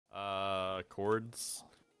Chords.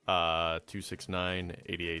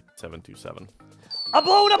 269-88-727. I'm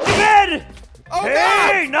blowing up the bed! Oh,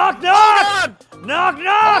 hey! God! Knock, knock! Oh, knock,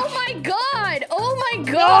 knock! Oh my god! Oh my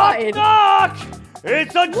god! Knock, knock!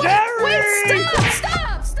 It's a Jerry! Wait, stop!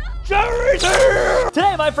 Jerry's here!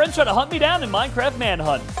 Today, my friends try to hunt me down in Minecraft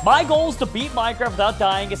Manhunt. My goal is to beat Minecraft without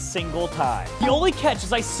dying a single time. The only catch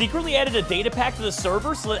is I secretly added a data pack to the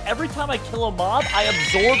server so that every time I kill a mob, I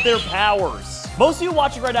absorb their powers. Most of you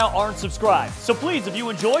watching right now aren't subscribed, so please, if you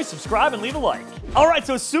enjoy, subscribe and leave a like. All right,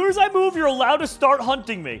 so as soon as I move, you're allowed to start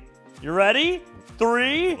hunting me. You ready?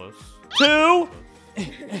 3, 2...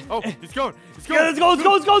 Oh, he's going. Yeah, let's go. This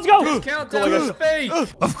countdown was fake.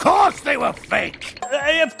 Of course they were fake.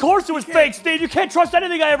 Of course it was fake, Steve. You can't trust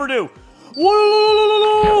anything I ever do.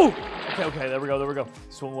 Whoa! Okay, there we go.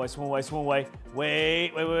 Swim away.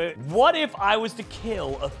 Wait. What if I was to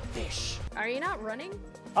kill a fish? Are you not running?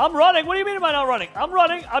 I'm running. What do you mean am I not running? I'm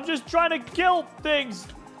running. I'm just trying to kill things.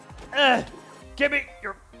 Give me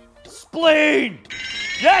your spleen.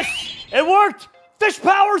 Yes, it worked. Fish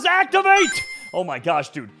powers activate. Oh my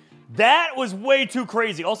gosh, dude. That was way too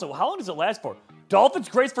crazy. Also, how long does it last for? Dolphins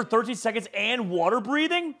grace for 13 seconds and water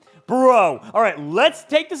breathing? Bro. All right, let's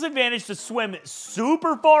take this advantage to swim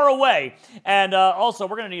super far away. And also,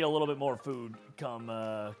 we're going to need a little bit more food come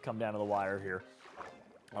down to the wire here.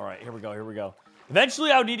 All right, here we go. Eventually,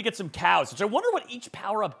 I would need to get some cows, which I wonder what each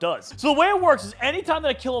power-up does. So the way it works is anytime that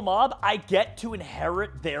I kill a mob, I get to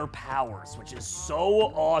inherit their powers, which is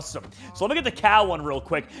so awesome. So let me get the cow one real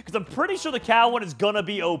quick, because I'm pretty sure the cow one is gonna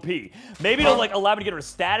be OP. Maybe it'll like allow me to get rid of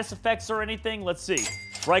status effects or anything. Let's see.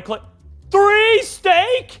 Right-click. 3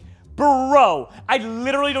 steak? Bro, I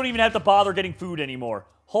literally don't even have to bother getting food anymore.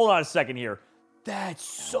 Hold on a second here. That's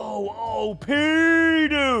so OP,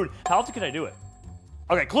 dude. How often can I do it?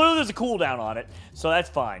 Okay, clearly there's a cooldown on it, so that's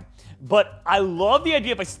fine. But I love the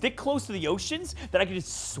idea if I stick close to the oceans, that I can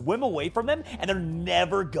just swim away from them, and they're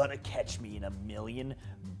never gonna catch me in a million,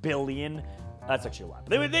 billion. That's actually a lot.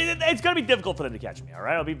 It's gonna be difficult for them to catch me, all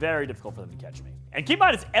right? It'll be very difficult for them to catch me. And keep in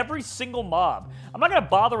mind, it's every single mob. I'm not gonna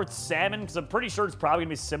bother with salmon, because I'm pretty sure it's probably gonna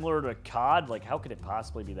be similar to a cod. Like, how could it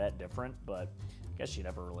possibly be that different? But I guess you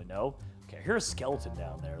never really know. Okay, I hear a skeleton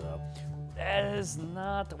down there, though. That is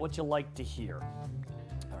not what you like to hear.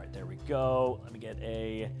 There we go. Let me get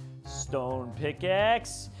a stone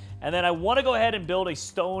pickaxe. And then I want to go ahead and build a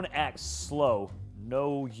stone axe. Slow.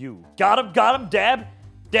 No, you. Got him. Dab.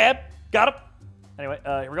 Got him. Anyway,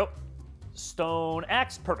 here we go. Stone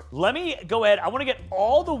axe. Perfect. Let me go ahead. I want to get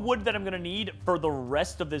all the wood that I'm going to need for the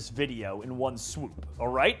rest of this video in one swoop. All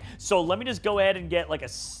right? So let me just go ahead and get like a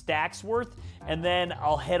stack's worth. And then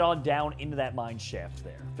I'll head on down into that mine shaft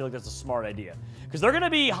there. I feel like that's a smart idea. Because they're going to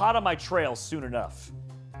be hot on my trail soon enough.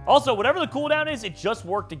 Also, whatever the cooldown is, it just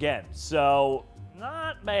worked again. So,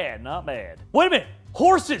 not bad. Wait a minute.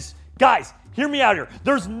 Horses. Guys, hear me out here.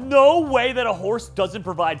 There's no way that a horse doesn't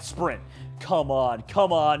provide sprint. Come on,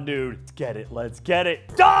 dude. Let's get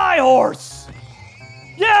it. Die, horse!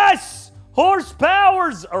 Yes! Horse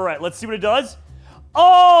powers! All right, let's see what it does.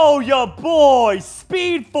 Oh, ya boy.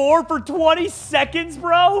 Speed 4 for 20 seconds,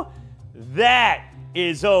 bro? That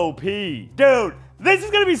is OP. Dude. This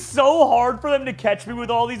is going to be so hard for them to catch me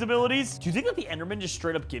with all these abilities. Do you think that the Enderman just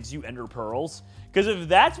straight up gives you Ender Pearls? Because if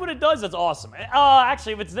that's what it does, that's awesome.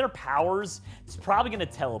 Actually, if it's their powers, it's probably going to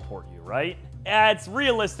teleport you, right? It's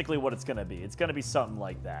realistically what it's going to be. It's going to be something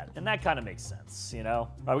like that. And that kind of makes sense, you know?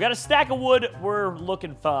 All right, we got a stack of wood. We're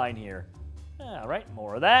looking fine here. All right,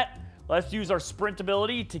 more of that. Let's use our sprint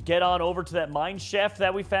ability to get on over to that mine shaft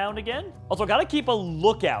that we found again. Also, got to keep a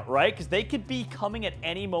lookout, right? Because they could be coming at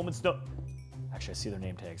any moment's notice. Actually, I see their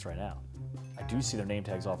name tags right now. I do see their name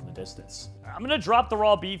tags off in the distance. I'm going to drop the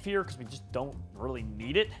raw beef here because we just don't really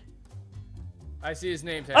need it. I see his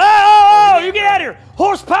name tag. Oh, you get out of here!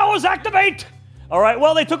 Horse powers activate! All right,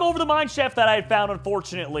 well, they took over the mine shaft that I had found,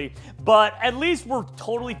 unfortunately. But at least we're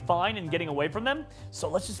totally fine in getting away from them. So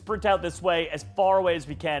let's just sprint out this way, as far away as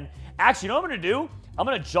we can. Actually, you know what I'm going to do? I'm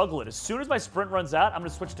going to juggle it. As soon as my sprint runs out, I'm going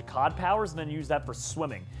to switch to cod powers and then use that for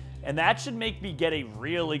swimming. And that should make me get a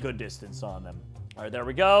really good distance on them. All right, there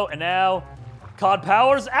we go. And now, cod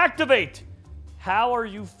powers activate. How are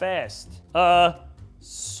you fast?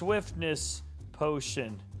 Swiftness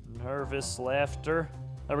potion. Nervous laughter.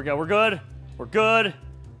 There we go. We're good. We're good.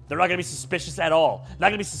 They're not going to be suspicious at all. Not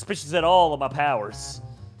going to be suspicious at all of my powers.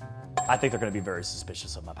 I think they're going to be very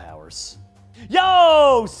suspicious of my powers.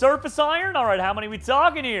 Yo, surface iron. All right, how many we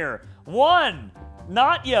talking here? 1.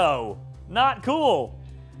 Not yo. Not cool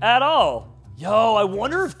at all. Yo, I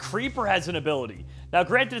wonder if Creeper has an ability. Now,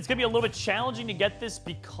 granted, it's going to be a little bit challenging to get this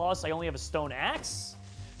because I only have a stone axe.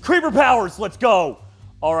 Creeper powers, let's go.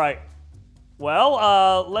 All right.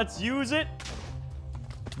 Well, let's use it.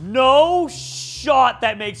 No shot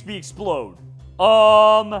that makes me explode.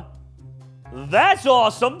 That's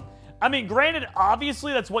awesome. I mean, granted,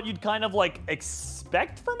 obviously, that's what you'd kind of, like,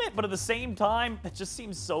 expect from it, but at the same time, it just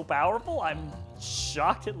seems so powerful. I'm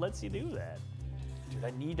shocked it lets you do that. Dude,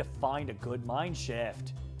 I need to find a good mine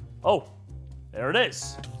shaft. Oh, there it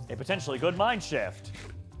is. A potentially good mine shaft.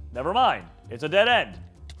 Never mind. It's a dead end.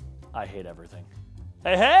 I hate everything.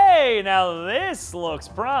 Hey, hey, now this looks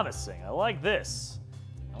promising. I like this.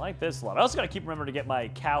 I like this a lot. I also got to keep remembering to get my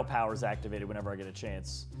cow powers activated whenever I get a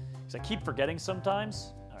chance. Because I keep forgetting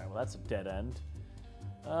sometimes. All right, well, that's a dead end.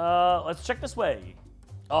 Let's check this way.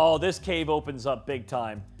 Oh, this cave opens up big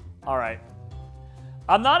time. All right.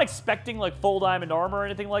 I'm not expecting, like, full diamond armor or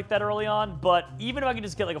anything like that early on, but even if I can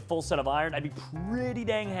just get, like, a full set of iron, I'd be pretty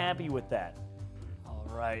dang happy with that. All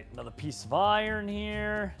right, another piece of iron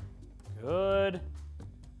here. Good.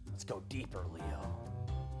 Let's go deeper, Leo.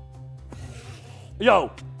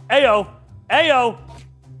 Yo! Ayo! Ayo!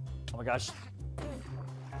 Oh my gosh.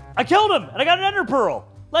 I killed him, and I got an ender pearl.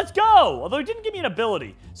 Let's go! Although he didn't give me an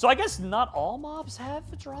ability. So I guess not all mobs have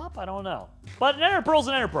a drop? I don't know. But an ender pearl's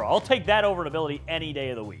an ender pearl. I'll take that over an ability any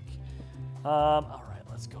day of the week. All right,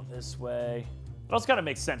 let's go this way. It also kind of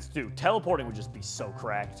makes sense, too. Teleporting would just be so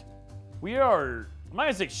cracked. We are, I'm not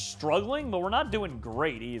going to say struggling, but we're not doing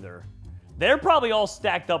great either. They're probably all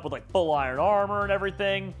stacked up with, like, full iron armor and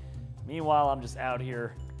everything. Meanwhile, I'm just out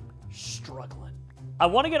here struggling. I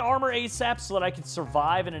want to get armor ASAP so that I can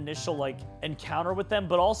survive an initial, like, encounter with them.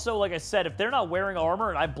 But also, like I said, if they're not wearing armor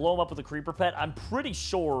and I blow them up with a creeper pet, I'm pretty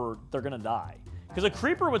sure they're going to die. Because a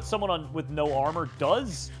creeper with someone with no armor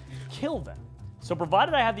does kill them. So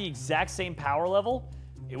provided I have the exact same power level,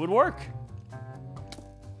 it would work.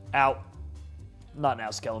 Ow. Not now,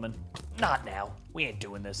 Skeleton. Not now. We ain't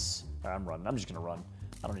doing this. All right, I'm running. I'm just going to run.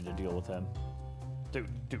 I don't need to deal with him. Dude,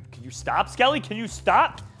 can you stop, Skelly? Can you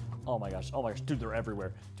stop? Oh my gosh, dude, they're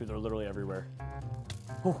everywhere. Dude, they're literally everywhere.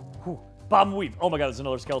 Bob and weave. Oh my god, there's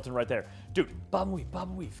another skeleton right there. Dude, bob and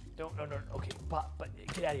weave. No. Okay,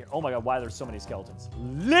 get out of here. Oh my god, why are there so many skeletons?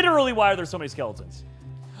 Literally, why are there so many skeletons?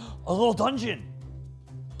 A little dungeon.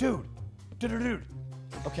 Dude.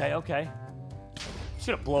 Okay. Just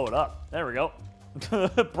gonna blow it up. There we go.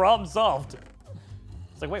 Problem solved.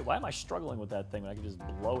 It's like, wait, why am I struggling with that thing when I can just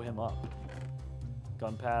blow him up?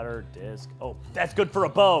 Gunpowder, disc. Oh, that's good for a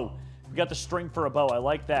bow. We got the string for a bow. I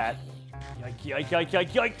like that.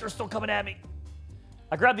 Yike. They're still coming at me.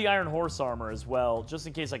 I grabbed the iron horse armor as well, just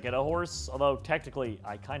in case I get a horse. Although, technically,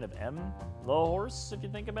 I kind of am the horse, if you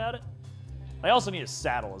think about it. I also need a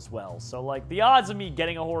saddle as well. So, like, the odds of me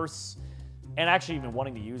getting a horse and actually even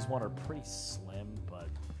wanting to use one are pretty slim, but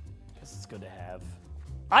I guess it's good to have.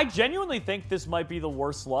 I genuinely think this might be the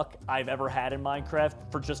worst luck I've ever had in Minecraft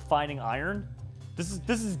for just finding iron.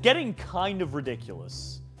 This is getting kind of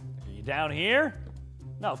ridiculous. Are you down here?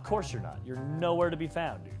 No, of course you're not. You're nowhere to be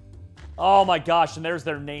found, dude. Oh my gosh, and there's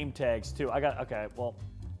their name tags too. Okay, well,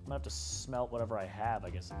 I'm gonna have to smelt whatever I have,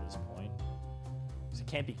 I guess, at this point. Because it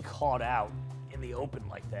can't be caught out in the open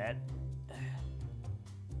like that.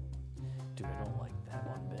 Dude, I don't like that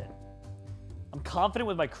one bit. I'm confident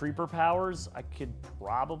with my creeper powers, I could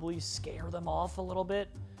probably scare them off a little bit.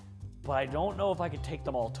 But I don't know if I could take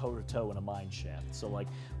them all toe-to-toe in a mine shaft. So, like,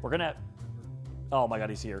 we're gonna... Oh, my God,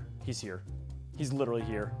 he's here. He's here. He's literally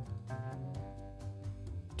here.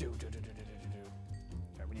 Dude. All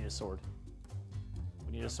right, we need a sword.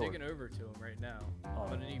 We need a sword. I'm taking over to him right now. Oh. I'm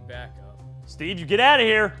gonna need backup. Steve, you get out of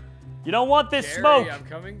here. You don't want this Gary, smoke. I'm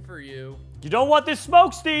coming for you. You don't want this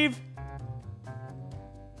smoke, Steve.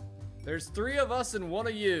 There's 3 of us and 1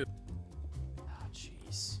 of you. Oh,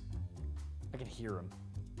 jeez. I can hear him.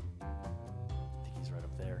 I think he's right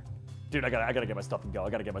up there. Dude, I gotta get my stuff and go.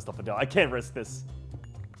 I can't risk this.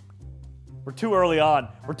 We're too early on.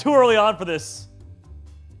 We're too early on for this.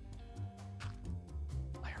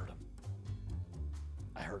 I heard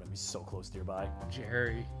him. He's so close nearby.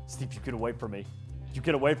 Jerry. Steve, you get away from me.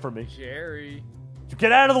 Jerry. You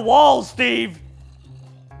get out of the wall, Steve.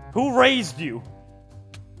 Who raised you?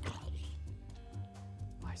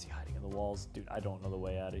 Why is he hiding in the walls? Dude, I don't know the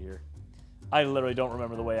way out of here. I literally don't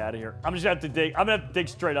remember the way out of here. I'm just gonna have to dig. I'm gonna have to dig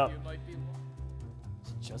straight up. Is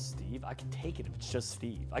it just Steve? I can take it if it's just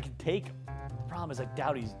Steve. I can take him. The problem is I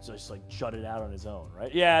doubt he's just like jutted out on his own,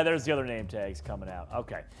 right? Yeah, there's the other name tags coming out.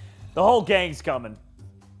 Okay. The whole gang's coming.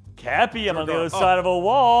 Cappy, I'm on the other side of a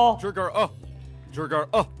wall.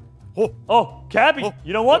 Oh, Cappy,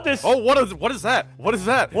 you don't want this. Oh, what is that? What is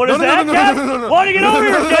that? What is that, Cap? Why don't you get over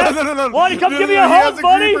here, Cap? Why don't you come give me a hug,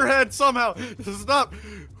 buddy? He has a creeper head somehow. Stop.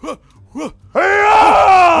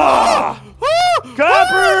 Hey-ya!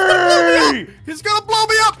 Capper! me! He's gonna blow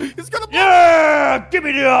me up! He's gonna blow Yeah! Give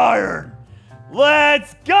me the iron!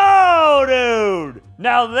 Let's go, dude!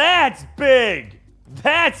 Now that's big!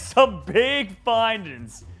 That's some big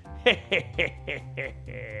findings.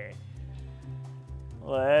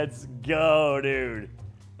 Let's go, dude.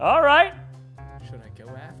 All right. Should I go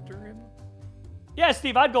after him? Yeah,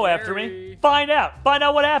 Steve, I'd go after me. Jerry. Find out. Find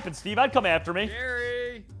out what happened, Steve. I'd come after me.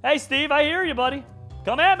 Jerry! Hey, Steve, I hear you, buddy.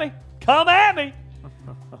 Come at me. Come at me.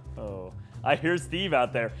 Oh, I hear Steve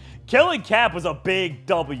out there. Killing Cap was a big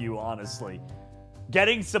W, honestly.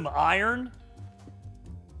 Getting some iron,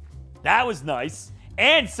 that was nice.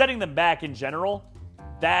 And setting them back in general,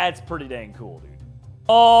 that's pretty dang cool, dude.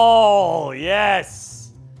 Oh,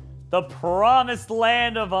 yes. The promised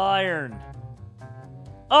land of iron.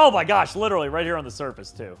 Oh my gosh, literally right here on the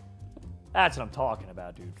surface, too. That's what I'm talking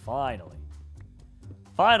about, dude. Finally.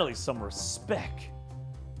 Finally, some respect.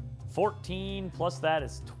 14 plus that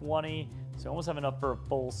is 20. So we almost have enough for a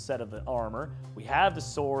full set of the armor. We have the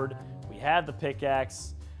sword. We have the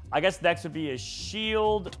pickaxe. I guess next would be a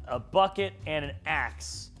shield, a bucket, and an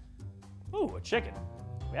axe. Ooh, a chicken.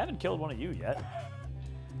 We haven't killed one of you yet.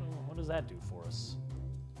 What does that do for us?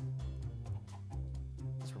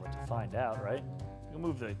 Guess we're about to find out, right? We'll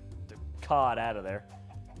move the cod out of there.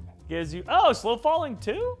 Gives you... Oh, slow falling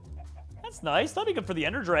too? That's nice. That'll be good for the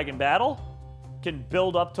Ender Dragon battle. Can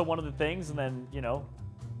build up to one of the things and then, you know,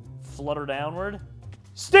 flutter downward.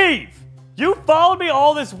 Steve! You followed me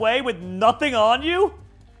all this way with nothing on you?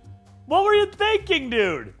 What were you thinking,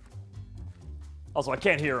 dude? Also, I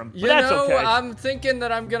can't hear him, but that's okay. I'm thinking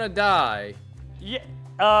that I'm gonna die.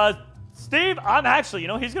 Yeah, Steve, I'm actually, you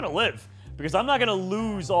know, he's gonna live. Because I'm not gonna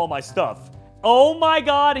lose all my stuff. Oh my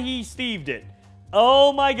god, he Steved it.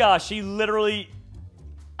 Oh my gosh, he literally...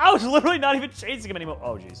 I was literally not even chasing him anymore.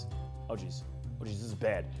 Oh, jeez. Oh, jeez. Oh, jeez, this is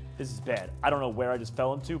bad. This is bad. I don't know where I just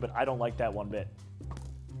fell into, but I don't like that one bit.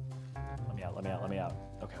 Let me out, let me out, let me out.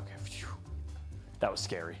 Okay, okay. Phew. That was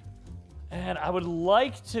scary. And I would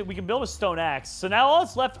like to... We can build a stone axe. So now all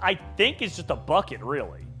that's left, I think, is just a bucket,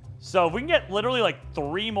 really. So if we can get literally like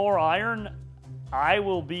 3 more iron, I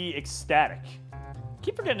will be ecstatic.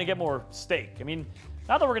 Keep forgetting to get more steak. I mean,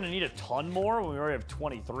 not that we're going to need a ton more when we already have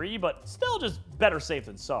 23, but still just better safe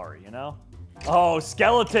than sorry, you know? Oh,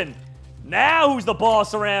 skeleton. Now who's the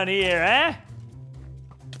boss around here, eh?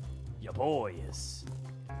 Ya boy is.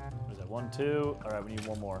 What is that? 1, 2. All right, we need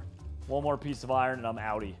one more. One more piece of iron, and I'm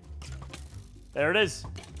outie. There it is.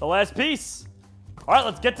 The last piece. All right,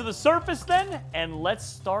 let's get to the surface then, and let's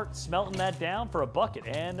start smelting that down for a bucket.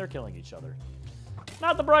 And they're killing each other.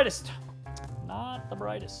 Not the brightest. Not the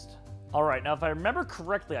brightest. All right, now if I remember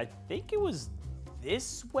correctly, I think it was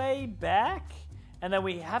this way back, and then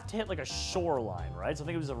we have to hit like a shoreline, right? So I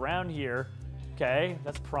think it was around here. Okay,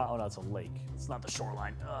 that's oh no, it's a lake. It's not the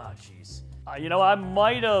shoreline. Oh, jeez. You know, I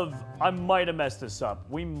might have messed this up.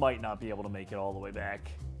 We might not be able to make it all the way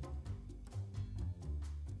back.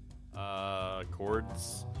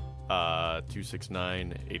 Chords.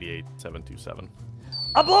 269 88 727.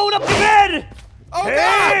 I'm blowing up the bed! Oh,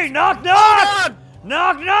 hey, God! knock, knock! Oh, God!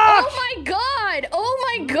 Knock, knock! Oh my god!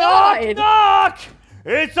 Oh my god! Knock, knock!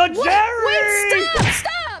 It's a What? Jerry! Wait,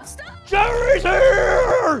 stop! Jerry's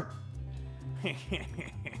here!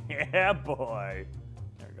 Yeah, boy.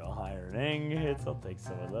 There we go, iron ingots. I'll take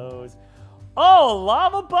some of those. Oh, a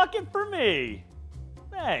lava bucket for me.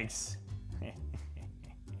 Thanks.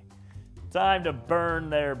 Time to burn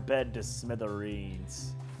their bed to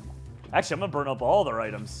smithereens. Actually, I'm gonna burn up all their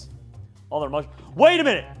items. All their much. Wait a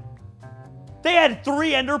minute! They had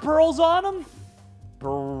 3 ender pearls on them?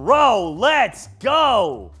 Bro, let's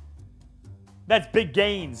go! That's big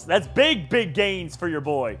gains. That's big gains for your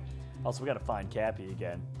boy. Also, we gotta find Cappy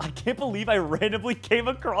again. I can't believe I randomly came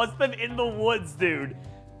across them in the woods, dude.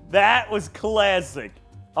 That was classic.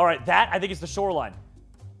 All right, that, I think, is the shoreline.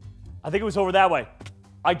 I think it was over that way.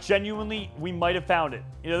 I genuinely, we might have found it.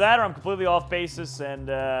 Either that or I'm completely off basis, and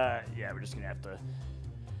yeah, we're just gonna have to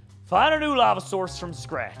find a new lava source from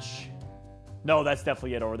scratch. No, that's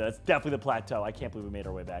definitely it over there. That's definitely the plateau. I can't believe we made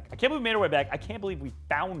our way back. I can't believe we made our way back. I can't believe we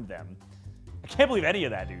found them. I can't believe any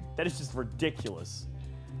of that, dude. That is just ridiculous.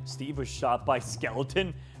 Steve was shot by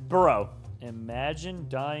skeleton. Bro, imagine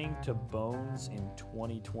dying to bones in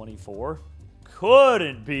 2024.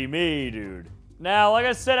 Couldn't be me, dude. Now, like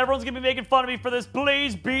I said, everyone's gonna be making fun of me for this.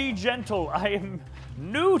 Please be gentle. I am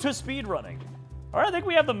new to speedrunning. All right, I think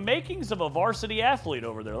we have the makings of a varsity athlete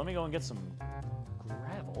over there. Let me go and get some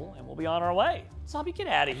gravel, and we'll be on our way. Zombie, get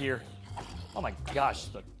out of here. Oh my gosh,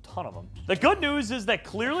 a ton of them. The good news is that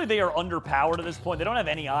clearly they are underpowered at this point. They don't have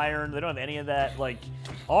any iron. They don't have any of that, like,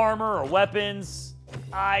 armor or weapons.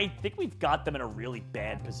 I think we've got them in a really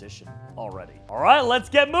bad position already. All right, let's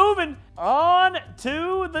get moving on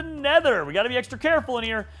to the nether. We got to be extra careful in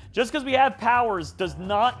here. Just because we have powers does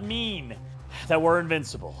not mean that we're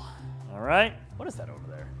invincible. All right? What is that over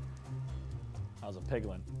there? That was a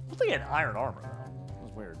piglin. Looks like an iron armor, though. That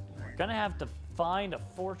was weird. We're going to have to find a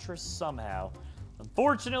fortress somehow.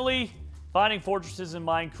 Unfortunately, finding fortresses in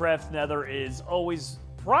Minecraft Nether is always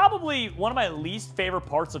probably one of my least favorite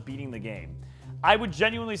parts of beating the game. I would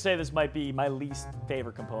genuinely say this might be my least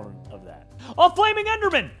favorite component of that. Oh, Flaming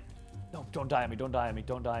Enderman! No, don't die on me, don't die on me,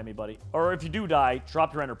 don't die on me, buddy. Or if you do die,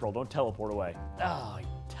 drop your Ender Pearl, don't teleport away. Oh, he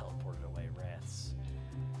teleported away, rats.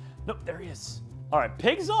 Nope, there he is. All right,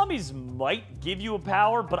 pig zombies might give you a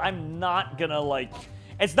power, but I'm not gonna, like...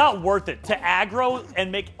 It's not worth it to aggro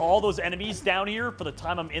and make all those enemies down here for the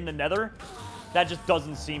time I'm in the nether. That just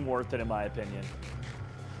doesn't seem worth it, in my opinion.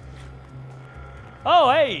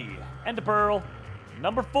 Oh, hey! Ender Pearl.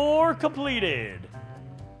 Number 4 completed.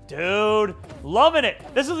 Dude, loving it.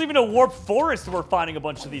 This isn't even a warped forest we're finding a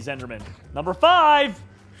bunch of these Endermen. Number 5.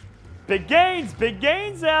 Big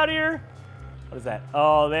gains out here. What is that?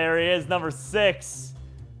 Oh, there he is, number 6.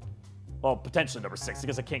 Well, potentially number 6,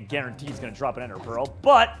 because I can't guarantee he's going to drop an Ender Pearl,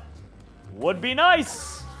 but would be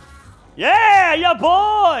nice. Yeah,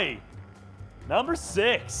 boy. Number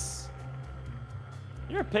 6.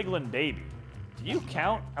 You're a piglin baby. Do you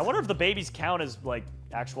count? I wonder if the babies count as, like,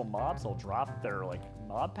 actual mobs. They'll drop their, like,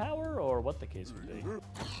 mob power, or what the case would be.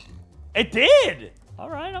 It did! All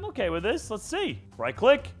right, I'm okay with this. Let's see.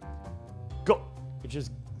 Right-click. Go. It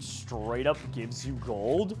just straight up gives you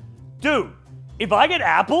gold. Dude, if I get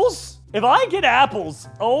apples,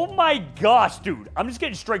 oh my gosh, dude. I'm just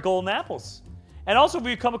getting straight golden apples. And also, if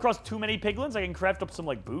we come across too many piglins, I can craft up some,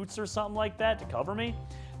 like, boots or something like that to cover me.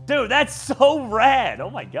 Dude, that's so rad. Oh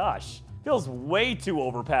my gosh. Feels way too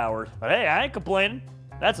overpowered. But hey, I ain't complaining.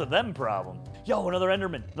 That's a them problem. Yo, another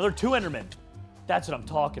Enderman. Another 2 Endermen. That's what I'm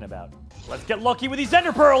talking about. Let's get lucky with these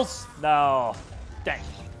Ender Pearls. No. Dang.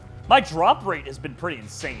 My drop rate has been pretty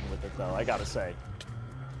insane with it, though, I gotta say.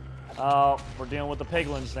 Oh, we're dealing with the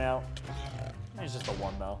piglins now. It's just a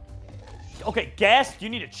 1, though. Okay, Gas, you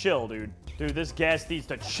need to chill, dude. Dude, this Gas needs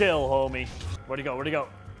to chill, homie. Where'd he go? Where'd he go?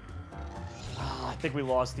 Oh, I think we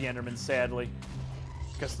lost the Enderman, sadly.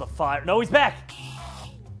 Because of the fire. No, he's back.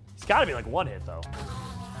 He's got to be like 1 hit, though.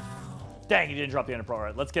 Dang, he didn't drop the Ender Pearl. All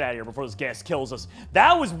right, let's get out of here before this Gas kills us.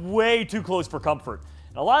 That was way too close for comfort.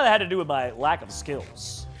 And a lot of that had to do with my lack of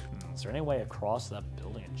skills. Is there any way across that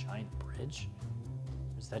building a giant bridge?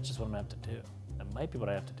 Or is that just what I'm going to have to do? That might be what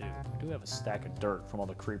I have to do. We do have a stack of dirt from all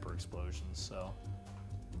the creeper explosions, so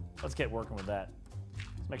let's get working with that.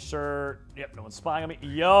 Let's make sure, yep, no one's spying on me.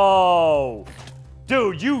 Yo!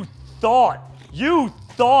 Dude, you thought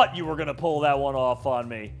you were going to pull that one off on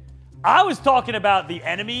me. I was talking about the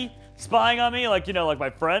enemy spying on me, like, you know, like my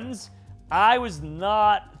friends. I was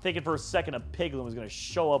not thinking for a second a piglin was going to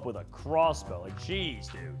show up with a crossbow. Like, jeez,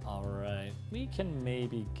 dude. All right. We can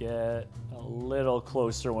maybe get a little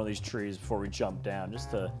closer to one of these trees before we jump down,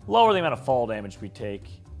 just to lower the amount of fall damage we take.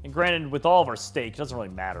 And granted, with all of our stake, it doesn't really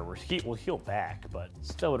matter. We'll heal back, but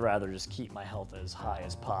still would rather just keep my health as high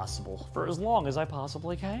as possible for as long as I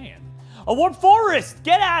possibly can. A warped forest!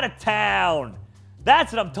 Get out of town!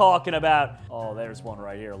 That's what I'm talking about. Oh, there's one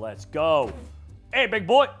right here. Let's go. Hey, big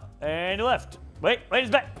boy. And he left. Wait,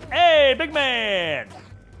 he's back. Hey, big man.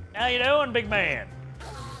 How you doing, big man?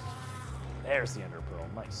 There's the Ender Pearl.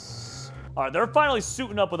 Nice. All right, they're finally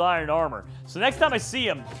suiting up with iron armor. So next time I see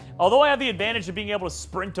them, although I have the advantage of being able to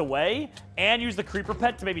sprint away and use the creeper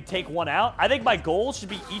pet to maybe take one out, I think my goal should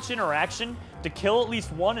be each interaction to kill at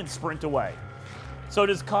least one and sprint away. So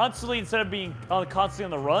just constantly, instead of being constantly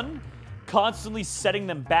on the run, constantly setting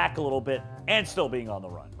them back a little bit and still being on the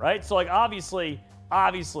run, right? So, like, obviously,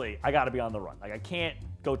 I got to be on the run. Like, I can't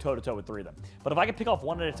go toe-to-toe with 3 of them. But if I can pick off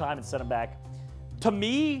 1 at a time and set them back, to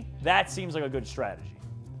me, that seems like a good strategy.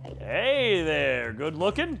 Hey there, good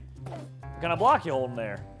looking. What kind of block you holding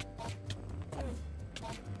there?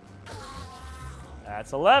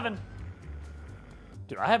 That's 11.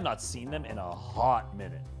 Dude, I have not seen them in a hot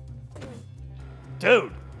minute.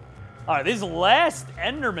 Dude. All right, these last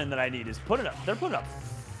Endermen that I need is they're putting up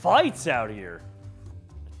fights out here.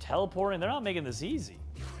 Teleporting, they're not making this easy.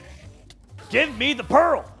 Give me the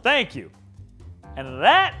pearl. Thank you. And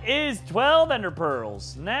that is 12 Ender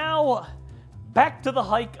Pearls. Now, back to the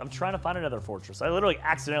hike of trying to find another fortress. I literally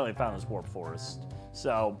accidentally found this warped forest.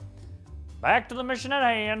 So, back to the mission at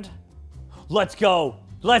hand. Let's go.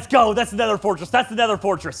 Let's go. That's another fortress. That's another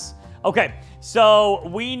fortress. Okay, so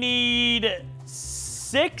we need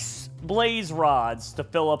 6 blaze rods to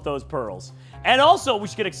fill up those pearls. And also, we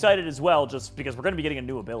should get excited as well, just because we're going to be getting a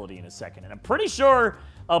new ability in a second. And I'm pretty sure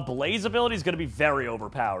a Blaze ability is going to be very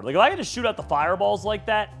overpowered. Like, if I get to shoot out the fireballs like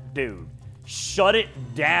that, dude, shut it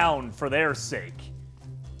down for their sake.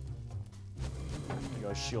 There we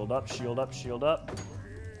go, shield up, shield up, shield up.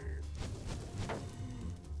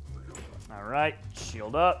 All right,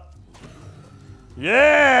 shield up.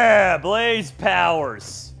 Yeah, Blaze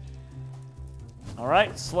powers. All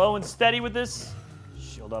right, slow and steady with this.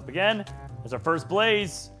 Shield up again. That's our first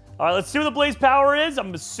Blaze. All right, let's see what the Blaze power is.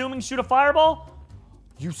 I'm assuming shoot a fireball.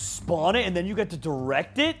 You spawn it and then you get to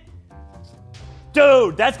direct it?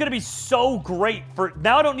 Dude, that's going to be so great. For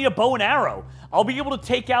now I don't need a bow and arrow. I'll be able to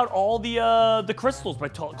take out all the crystals by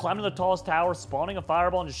climbing the tallest tower, spawning a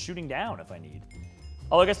fireball, and just shooting down if I need.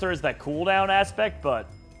 Oh, I guess there is that cooldown aspect,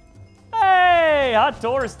 but... Hey, hot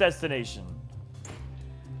tourist destination.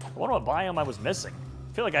 I wonder what biome I was missing.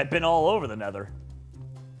 I feel like I've been all over the nether.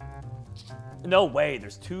 No way,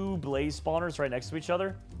 there's 2 blaze spawners right next to each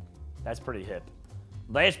other? That's pretty hip.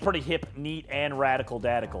 That's pretty hip, neat, and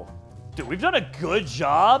radical-dadical. Dude, we've done a good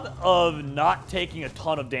job of not taking a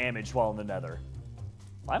ton of damage while in the nether.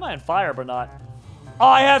 Why am I on fire but not...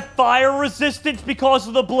 I have fire resistance because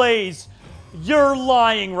of the blaze! You're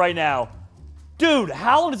lying right now. Dude,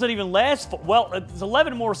 how long does that even last for? Well, it's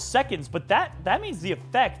 11 more seconds, but that means the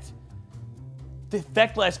effect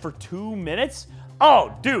lasts for 2 minutes?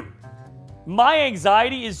 Oh, dude. My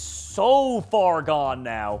anxiety is so far gone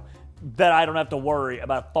now that I don't have to worry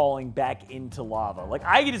about falling back into lava. Like,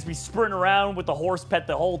 I could just be sprinting around with the horse pet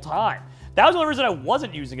the whole time. That was the only reason I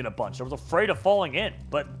wasn't using it a bunch. I was afraid of falling in,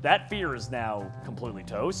 but that fear is now completely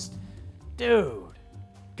toast. Dude,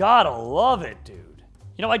 gotta love it, dude.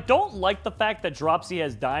 You know, I don't like the fact that Dropsy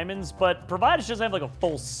has diamonds, but provided she doesn't have, like, a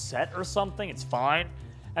full set or something, it's fine.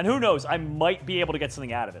 And who knows, I might be able to get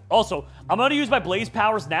something out of it. Also, I'm going to use my blaze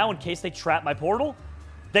powers now in case they trap my portal.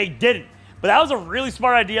 They didn't. But that was a really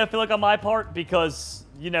smart idea, I feel like, on my part, because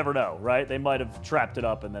you never know, right? They might have trapped it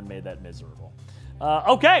up and then made that miserable.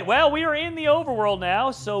 Okay, well, we are in the overworld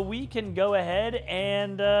now, so we can go ahead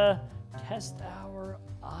and test our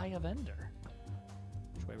Eye of Ender.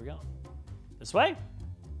 Which way are we going? This way?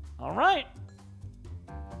 All right.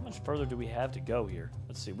 How much further do we have to go here?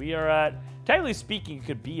 Let's see. We are at, technically speaking, it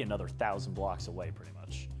could be another 1,000 blocks away, pretty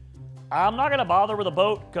much. I'm not going to bother with a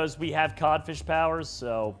boat because we have codfish powers,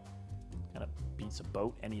 so kind of beats a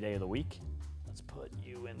boat any day of the week. Let's put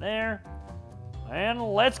you in there. And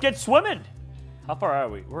let's get swimming. How far are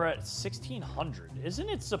we? We're at 1,600. Isn't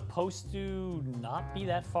it supposed to not be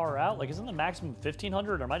that far out? Like, isn't the maximum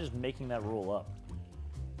 1,500, or am I just making that rule up?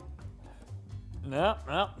 No.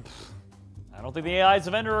 I don't think the AIs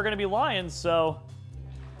of Ender are going to be lying, so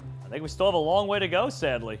I think we still have a long way to go,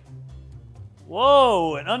 sadly.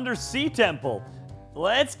 Whoa, an undersea temple.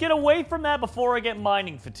 Let's get away from that before I get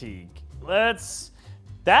mining fatigue.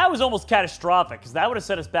 That was almost catastrophic, because that would have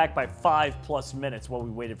set us back by 5+ minutes while we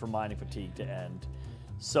waited for mining fatigue to end.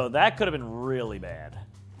 So that could have been really bad.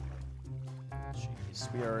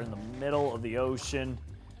 Jeez, we are in the middle of the ocean,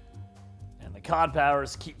 and the cod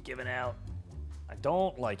powers keep giving out. I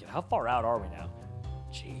don't like it. How far out are we now?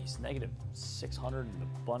 Jeez, negative 600 and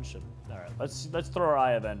a bunch of... All right, let's throw our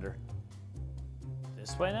Eye of Ender.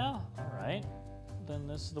 This way now? All right. Then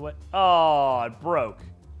this is the way... Oh, it broke.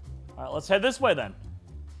 All right, let's head this way then.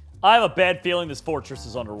 I have a bad feeling this fortress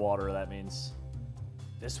is underwater, that means.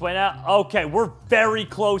 This way now? Okay, we're very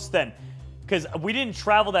close then. Because we didn't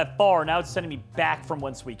travel that far. Now it's sending me back from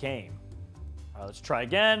whence we came. All right, let's try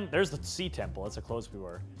again. There's the sea temple. That's how close we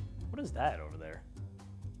were. What is that over there?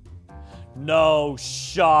 No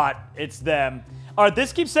shot. It's them. All right,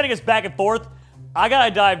 this keeps sending us back and forth. I gotta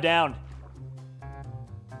dive down.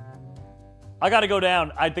 I gotta go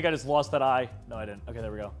down. I think I just lost that eye. No, I didn't. Okay,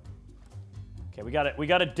 there we go. Okay, we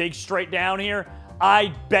gotta dig straight down here.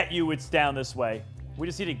 I bet you it's down this way. We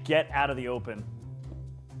just need to get out of the open.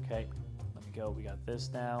 Okay, let me go. We got this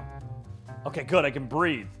now. Okay, good. I can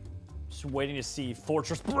breathe. Just waiting to see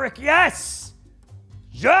Fortress Brick. Yes!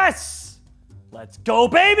 Yes! Let's go,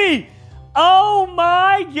 baby! Oh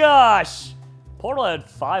my gosh! Portal had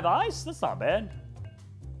 5 eyes? That's not bad.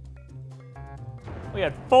 We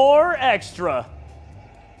had 4 extra.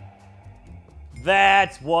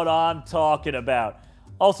 That's what I'm talking about.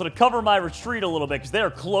 Also, to cover my retreat a little bit, because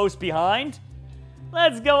they're close behind,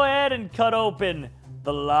 let's go ahead and cut open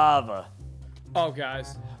the lava. Oh,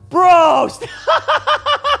 guys. Bros!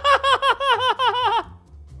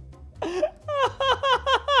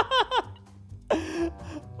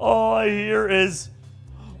 All I hear is,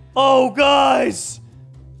 oh, guys!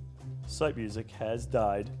 Sight music has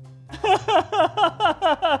died.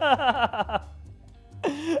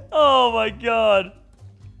 Oh my god.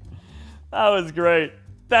 That was great.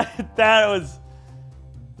 That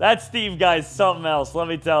Steve guy's something else, let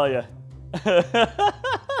me tell you.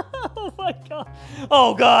 Oh my god.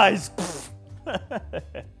 Oh, guys.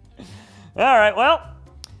 Alright, well,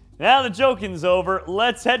 now the joking's over.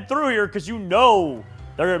 Let's head through here, because you know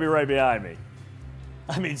they're going to be right behind me.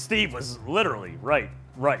 I mean, Steve was literally right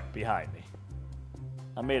behind me.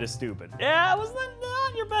 I made a stupid. Yeah, it was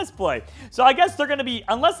not your best play. So I guess they're going to be,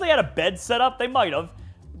 unless they had a bed set up, they might have,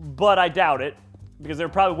 but I doubt it, because they're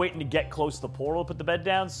probably waiting to get close to the portal to put the bed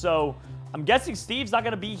down. So I'm guessing Steve's not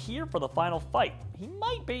going to be here for the final fight. He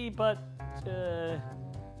might be, but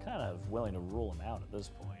kind of willing to rule him out at this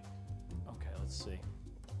point. Okay, let's see.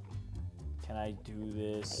 Can I do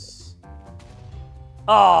this?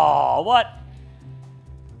 Oh, what?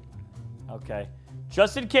 Okay.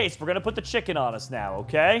 Just in case, we're going to put the chicken on us now,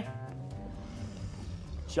 okay?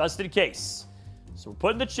 Just in case. So we're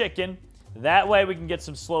putting the chicken. That way we can get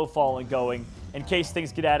some slow falling going in case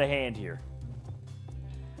things get out of hand here.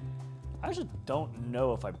 I actually don't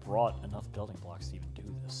know if I brought enough building blocks to even do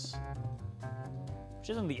this.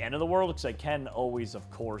 Which isn't the end of the world, because I can always, of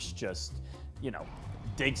course, just, you know,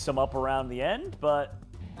 dig some up around the end, but...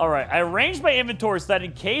 Alright, I arranged my inventory so that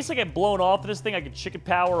in case I get blown off of this thing, I can chicken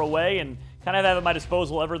power away and kind of have at my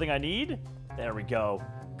disposal everything I need. There we go.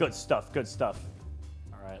 Good stuff, good stuff.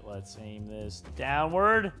 Alright, let's aim this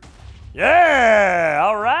downward. Yeah!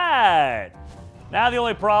 Alright! Now the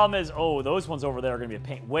only problem is, oh, those ones over there are going to be a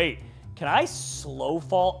pain. Wait, can I slow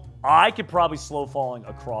fall? I could probably slow falling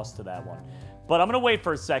across to that one. But I'm going to wait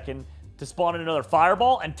for a second to spawn in another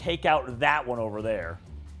fireball and take out that one over there.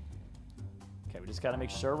 Okay, we just got to make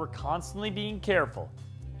sure we're constantly being careful.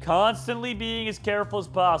 Constantly being as careful as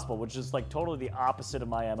possible, which is like totally the opposite of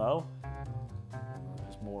my MO.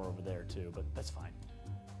 There's more over there too, but that's fine.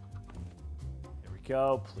 Here we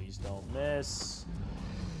go. Please don't miss.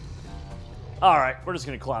 All right, we're just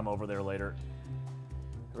going to climb over there later.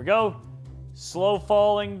 Here we go. Slow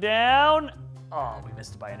falling down. Oh, we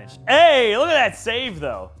missed it by an inch. Hey, look at that save,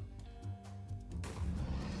 though.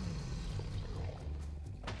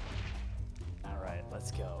 All right,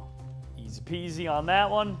 let's go. Easy peasy on that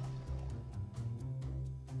one.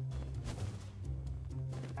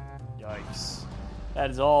 Yikes. That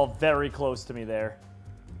is all very close to me there.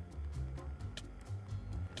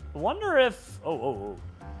 I wonder if... Oh.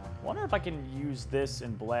 I wonder if I can use this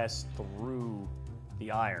and blast through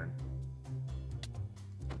the iron.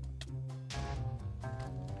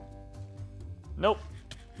 Nope.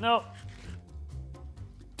 Nope.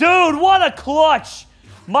 Dude, what a clutch!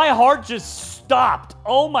 My heart just stopped.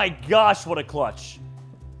 Oh my gosh, what a clutch.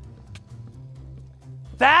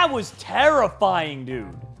 That was terrifying,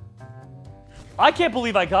 dude. I can't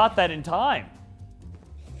believe I got that in time.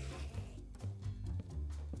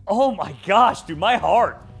 Oh my gosh, dude, my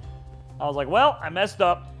heart. I was like, well, I messed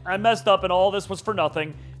up. I messed up and all this was for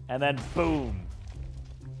nothing. And then, boom.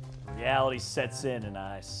 Reality sets in and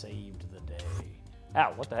I saved the day.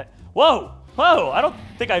 Ow, what the heck? Whoa! Whoa! I don't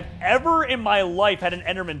think I've ever in my life had an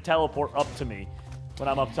Enderman teleport up to me when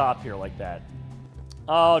I'm up top here like that.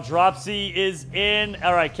 Oh, Dropsy is in.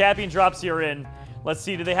 All right, Cappy and Dropsy are in. Let's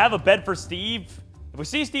see, do they have a bed for Steve? If we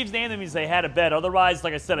see Steve's name, that means they had a bed. Otherwise,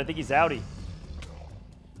 like I said, I think he's outie.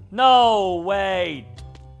 No way!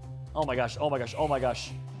 Oh my gosh, oh my gosh, oh my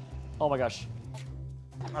gosh. Oh my gosh.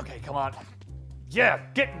 Okay, come on. Yeah,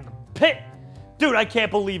 get in the pit! Dude, I can't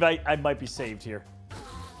believe I might be saved here.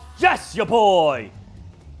 Yes, ya boy!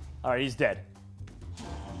 Alright, he's dead.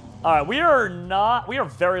 Alright, we are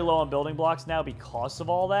very low on building blocks now because of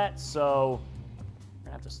all that, so we're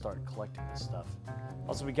gonna have to start collecting this stuff.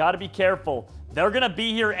 Also, we gotta be careful. They're gonna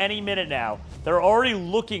be here any minute now. They're already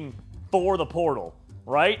looking for the portal,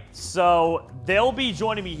 right? So they'll be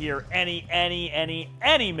joining me here any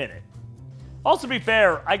minute. Also, to be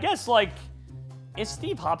fair, I guess, like, if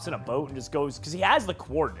Steve hops in a boat and just goes, because he has the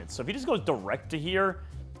coordinates, so if he just goes direct to here,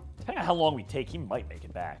 depending on how long we take, he might make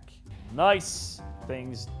it back. Nice.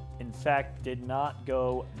 Things, in fact, did not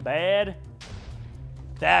go bad.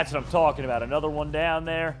 That's what I'm talking about. Another one down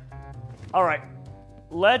there. All right.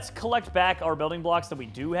 Let's collect back our building blocks that we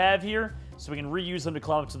do have here so we can reuse them to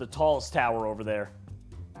climb up to the tallest tower over there.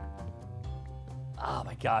 Oh,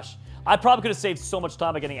 my gosh. I probably could have saved so much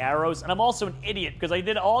time by getting arrows, and I'm also an idiot because I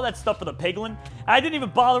did all that stuff for the piglin, and I didn't even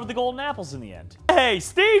bother with the golden apples in the end. Hey,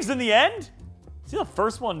 Steve's in the end! Is he the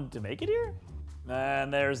first one to make it here?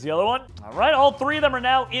 And there's the other one. All right, all three of them are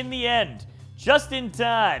now in the end. Just in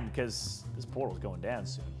time, because this portal's going down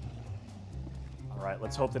soon. All right,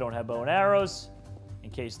 let's hope they don't have bow and arrows. In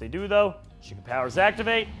case they do, though, chicken powers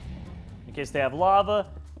activate. In case they have lava,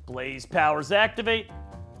 blaze powers activate.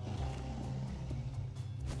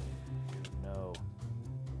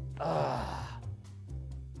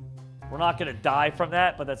 We're not going to die from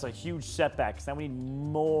that, but that's a huge setback, because now we need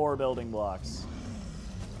more building blocks.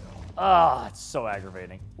 Ah, it's so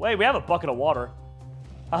aggravating. Wait, we have a bucket of water.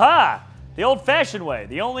 Aha! The old-fashioned way.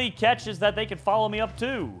 The only catch is that they can follow me up,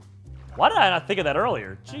 too. Why did I not think of that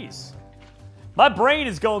earlier? Jeez. My brain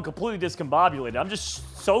is going completely discombobulated. I'm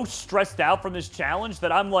just so stressed out from this challenge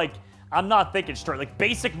that I'm not thinking straight. Like,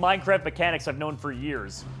 basic Minecraft mechanics I've known for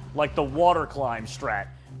years, like the water climb strat,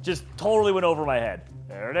 just totally went over my head.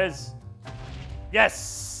 There it is.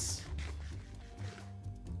 Yes!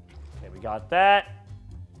 Okay, we got that.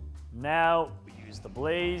 Now, we use the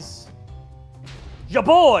blaze. Ya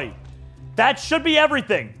boy! That should be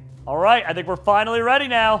everything. All right, I think we're finally ready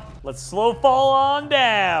now. Let's slow fall on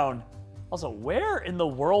down. Also, where in the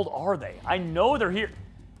world are they? I know they're here.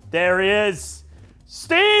 There he is.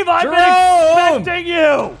 Steve, I've been expecting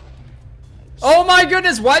you! Oh my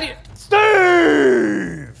goodness, why do you...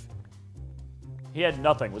 Steve! He had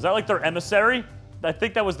nothing. Was that like their emissary? I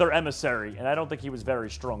think that was their emissary, and I don't think he was very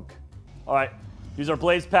strong. All right, use our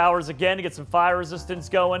blaze powers again to get some fire resistance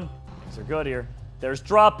going. These are good here. There's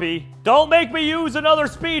Droppy. Don't make me use another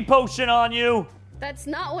speed potion on you. That's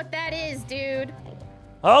not what that is, dude.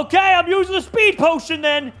 Okay, I'm using the speed potion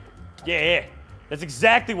then. Yeah, that's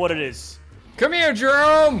exactly what it is. Come here,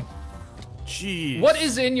 Jerome! Jeez. What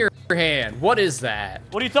is in your hand? What is that?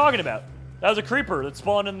 What are you talking about? That was a creeper that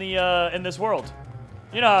spawned in the in this world.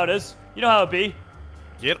 You know how it is. You know how it be.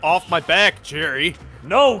 Get off my back, Jerry.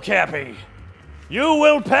 No, Cappy. You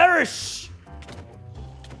will perish.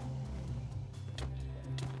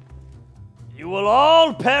 You will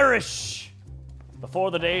all perish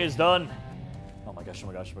before the day is done. Oh my gosh, oh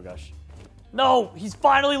my gosh, oh my gosh. No, he's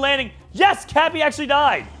finally landing. Yes, Cappy actually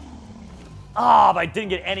died. Ah, but I didn't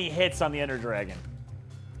get any hits on the Ender Dragon.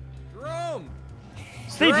 Jerome!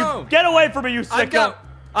 Steve, Jerome! you get away from me, you sicko.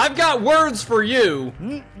 I've got words for you.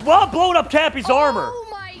 Well, I'm blowing up Cappy's armor. Oh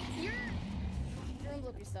my... You're blow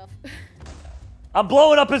up your stuff. I'm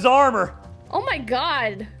blowing up his armor. Oh my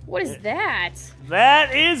god. What is that?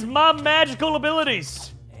 That is my magical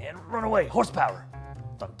abilities. And run away. Horsepower.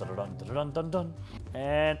 Dun, dun, dun, dun, dun, dun, dun.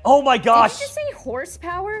 And, oh my gosh. Did you just say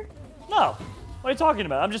horsepower? No. What are you talking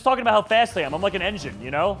about? I'm just talking about how fast I am. I'm like an engine,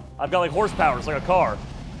 you know? I've got like horsepower. It's like a car.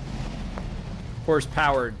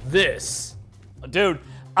 Horsepowered this. Dude,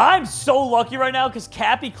 I'm so lucky right now because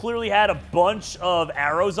Cappy clearly had a bunch of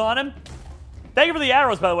arrows on him. Thank you for the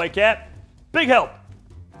arrows, by the way, Cap. Big help.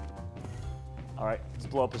 All right, let's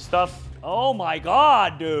blow up his stuff. Oh my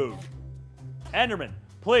god, dude. Enderman,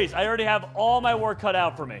 please. I already have all my work cut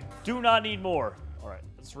out for me. Do not need more. All right,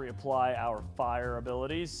 let's reapply our fire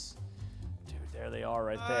abilities. Dude, there they are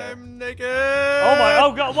right there. I'm naked.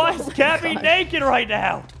 Oh god, why is Cappy naked right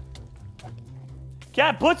now?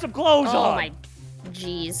 Cap, put some clothes on. Oh my...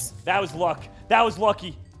 Jeez. That was luck. That was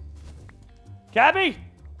lucky. Cappy,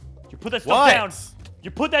 you put that stuff What? down. You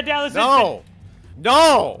put that down this No. instant.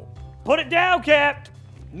 No. Put it down, Cap.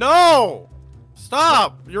 No.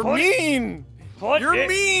 Stop. You're Put- mean. You're it,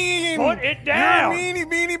 mean. Put it down. You're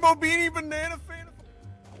meanie, beanie, bobini, banana fan.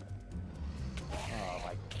 Oh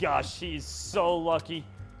my gosh, he's so lucky.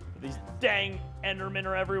 These dang Endermen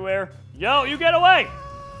are everywhere. Yo, you get away.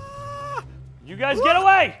 You guys get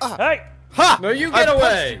away. Hey. Ha! No, you get I punched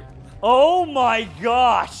away. you. Oh my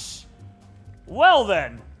gosh. Well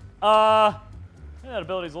then, that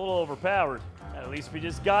ability's a little overpowered. At least we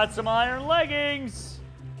just got some iron leggings.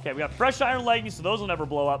 Okay, we got fresh iron leggings, so those will never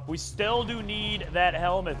blow up. We still do need that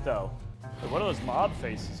helmet, though. Wait, what are those mob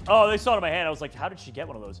faces? Oh, they saw it in my hand. I was like, how did she get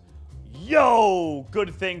one of those? Yo!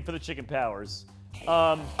 Good thing for the chicken powers.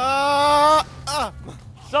 Sorry,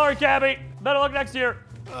 Cappy. Better luck next year.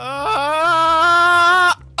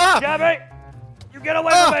 Cappy! You get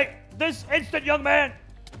away from me! This instant, young man!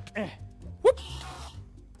 Did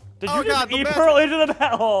you just e-pearl into the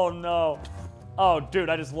battle? Oh, no. Oh, dude,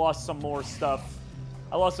 I just lost some more stuff.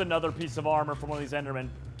 I lost another piece of armor from one of these Endermen.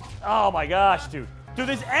 Oh, my gosh, dude. Dude,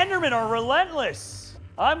 these Endermen are relentless.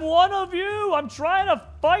 I'm one of you. I'm trying to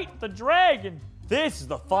fight the dragon. This is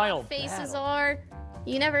the final Faces battle. are...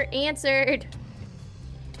 You never answered.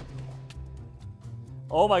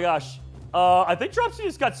 Oh, my gosh. I think Dropsy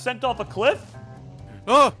just got sent off a cliff.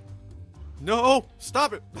 No,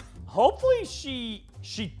 stop it. Hopefully she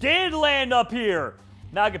did land up here.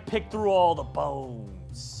 Now I can pick through all the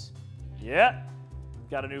bones. Yeah.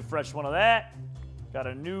 Got a new fresh one of that. Got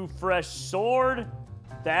a new fresh sword.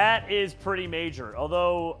 That is pretty major.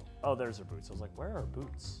 Although, oh, there's her boots. I was like, where are her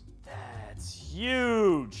boots? That's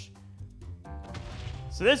huge.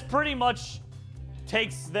 So this pretty much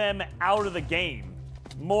takes them out of the game,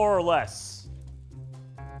 more or less.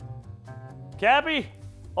 Cappy,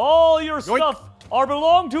 all your stuff are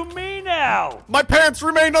belong to me now. My pants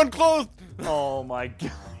remain unclothed. Oh my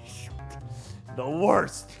gosh. The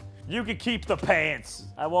worst. You can keep the pants.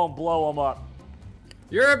 I won't blow them up.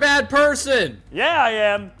 You're a bad person. Yeah, I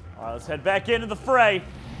am. All right, let's head back into the fray.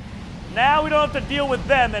 Now we don't have to deal with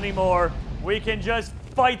them anymore. We can just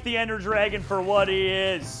fight the Ender Dragon for what he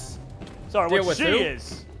is. Sorry, what she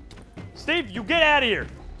is. Steve, you get out of here.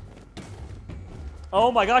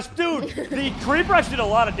 Oh my gosh, dude. The Creeper actually did a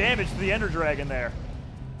lot of damage to the Ender Dragon there.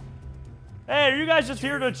 Hey, are you guys just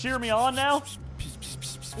here to cheer me on now?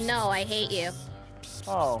 No, I hate you.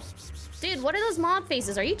 Oh. Dude, what are those mob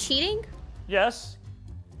faces? Are you cheating? Yes.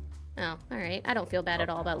 Oh, alright. I don't feel bad at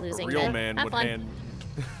all about losing. Real then. man Have would fun. hand.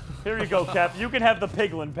 Here you go, Cap. You can have the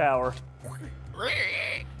piglin power.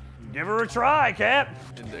 Give her a try, Cap.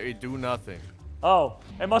 And they do nothing. Oh,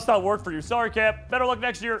 it must not work for you. Sorry, Cap. Better luck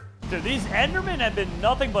next year. Dude, these Endermen have been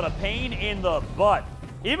nothing but a pain in the butt.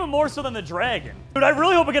 Even more so than the dragon. Dude, I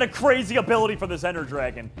really hope I get a crazy ability for this Ender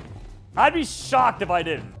Dragon. I'd be shocked if I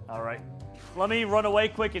didn't. All right. Let me run away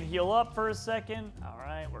quick and heal up for a second. All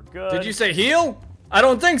right, we're good. Did you say heal? I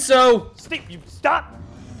don't think so. Steve, you stop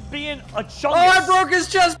being a chungus. Oh, I broke his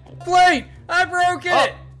chest plate. I broke it.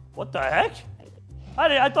 Oh, what the heck?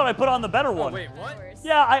 I thought I put on the better one. Oh, wait, what?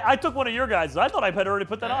 Yeah, I took one of your guys'. I thought I had already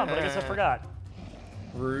put that on, but I guess I forgot.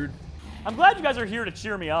 Rude. I'm glad you guys are here to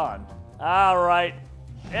cheer me on. All right.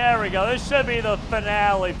 There we go. This should be the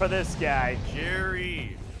finale for this guy.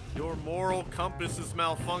 Jerry, your moral compass is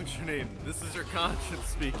malfunctioning. This is your conscience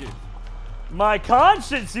speaking. My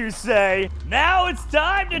conscience, you say? Now it's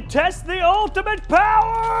time to test the ultimate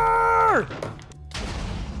power!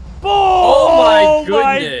 Boom! Oh my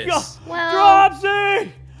goodness. Well-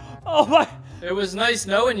 Dropsy! Oh my... It was nice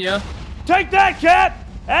knowing you. Take that, Cap!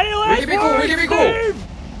 Any last can be cool, we words, can be cool. Steve?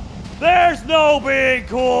 There's no being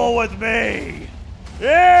cool with me!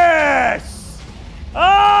 Yes!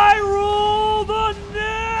 I rule the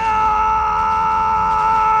now!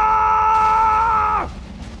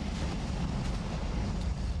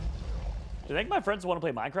 Do you think my friends want to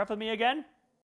play Minecraft with me again?